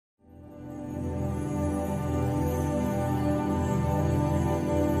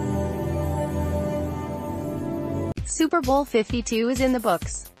Super Bowl 52 is in the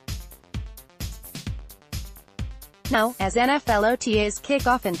books. Now, as NFL OTAs kick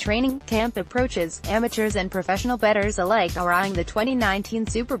off and training camp approaches, amateurs and professional bettors alike are eyeing the 2019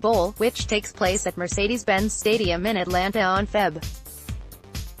 Super Bowl, which takes place at Mercedes-Benz Stadium in Atlanta on Feb.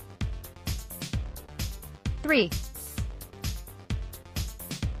 3.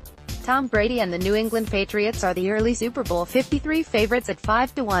 Tom Brady and the New England Patriots are the early Super Bowl 53 favorites at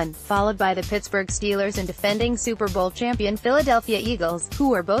 5-1, followed by the Pittsburgh Steelers and defending Super Bowl champion Philadelphia Eagles,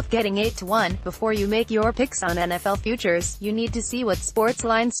 who are both getting 8-1. Before you make your picks on NFL futures, you need to see what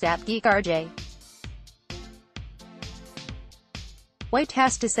SportsLine stat geek RJ White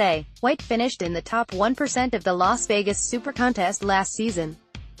has to say. White finished in the top 1% of the Las Vegas Super Contest last season.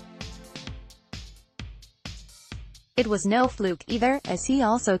 It was no fluke, either, as he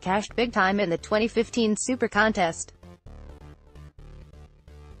also cashed big time in the 2015 Super Contest.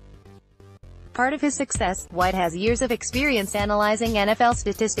 Part of his success, White has years of experience analyzing NFL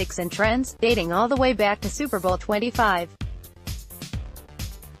statistics and trends, dating all the way back to Super Bowl 25.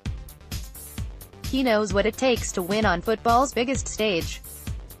 He knows what it takes to win on football's biggest stage.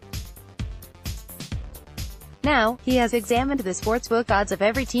 Now, he has examined the sportsbook odds of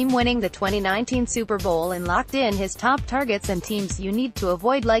every team winning the 2019 Super Bowl and locked in his top targets and teams you need to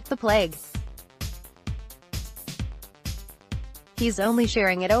avoid like the plague. He's only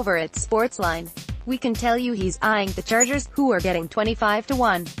sharing it over at SportsLine. We can tell you he's eyeing the Chargers, who are getting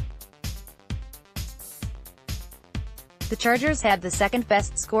 25-1. The Chargers had the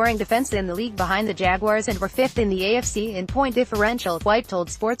second-best scoring defense in the league behind the Jaguars and were fifth in the AFC in point differential, White told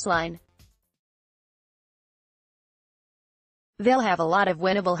SportsLine. They'll have a lot of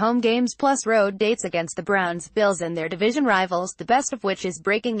winnable home games plus road dates against the Browns, Bills and their division rivals, the best of which is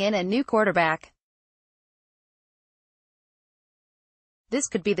breaking in a new quarterback. This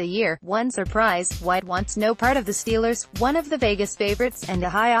could be the year. One surprise, White wants no part of the Steelers, one of the Vegas favorites, and a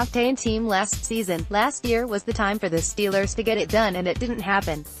high-octane team last season. Last year was the time for the Steelers to get it done and it didn't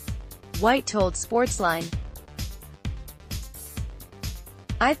happen. White told SportsLine.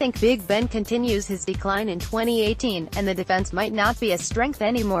 I think Big Ben continues his decline in 2018, and the defense might not be a strength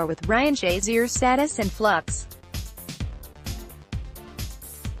anymore with Ryan Shazier's status in flux.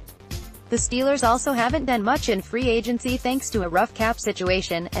 The Steelers also haven't done much in free agency thanks to a rough cap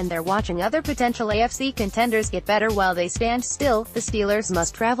situation, and they're watching other potential AFC contenders get better while they stand still. The Steelers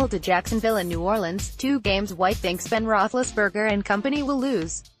must travel to Jacksonville and New Orleans, 2 games White thinks Ben Roethlisberger and company will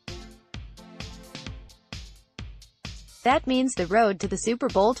lose. That means the road to the Super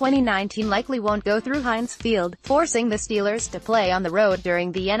Bowl 2019 likely won't go through Heinz Field, forcing the Steelers to play on the road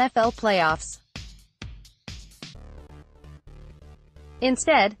during the NFL playoffs.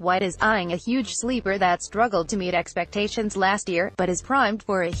 Instead, White is eyeing a huge sleeper that struggled to meet expectations last year, but is primed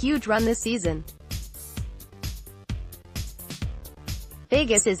for a huge run this season.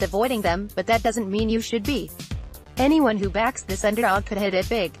 Vegas is avoiding them, but that doesn't mean you should be. Anyone who backs this underdog could hit it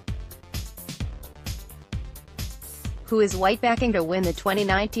big. Who is White backing to win the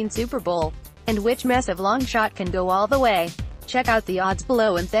 2019 Super Bowl? And which massive long shot can go all the way? Check out the odds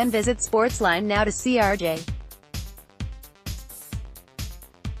below and then visit SportsLine now to see RJ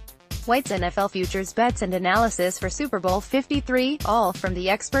White's NFL futures bets and analysis for Super Bowl 53, all from the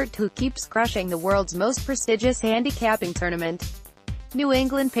expert who keeps crushing the world's most prestigious handicapping tournament. New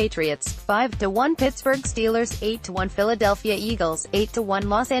England Patriots, 5-1 Pittsburgh Steelers, 8-1 Philadelphia Eagles, 8-1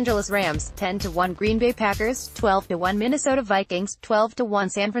 Los Angeles Rams, 10-1 Green Bay Packers, 12-1 Minnesota Vikings,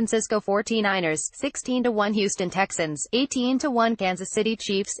 12-1 San Francisco 49ers, 16-1 Houston Texans, 18-1 Kansas City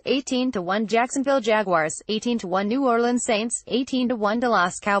Chiefs, 18-1 Jacksonville Jaguars, 18-1 New Orleans Saints, 18-1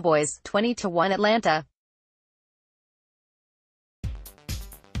 Dallas Cowboys, 20-1 Atlanta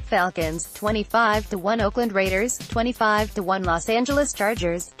Falcons, 25-1 Oakland Raiders, 25-1 Los Angeles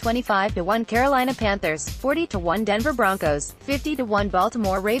Chargers, 25-1 Carolina Panthers, 40-1 Denver Broncos, 50-1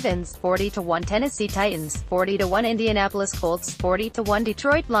 Baltimore Ravens, 40-1 Tennessee Titans, 40-1 Indianapolis Colts, 40-1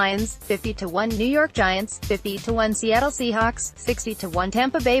 Detroit Lions, 50-1 New York Giants, 50-1 Seattle Seahawks, 60-1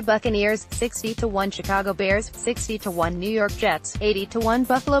 Tampa Bay Buccaneers, 60-1 Chicago Bears, 60-1 New York Jets, 80-1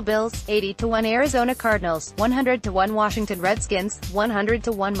 Buffalo Bills, 80-1 Arizona Cardinals, 100-1 Washington Redskins,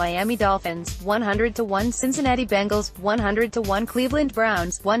 100-1 Miami Dolphins, 100-1 Cincinnati Bengals, 100-1 Cleveland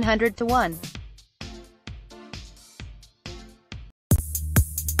Browns, 100-1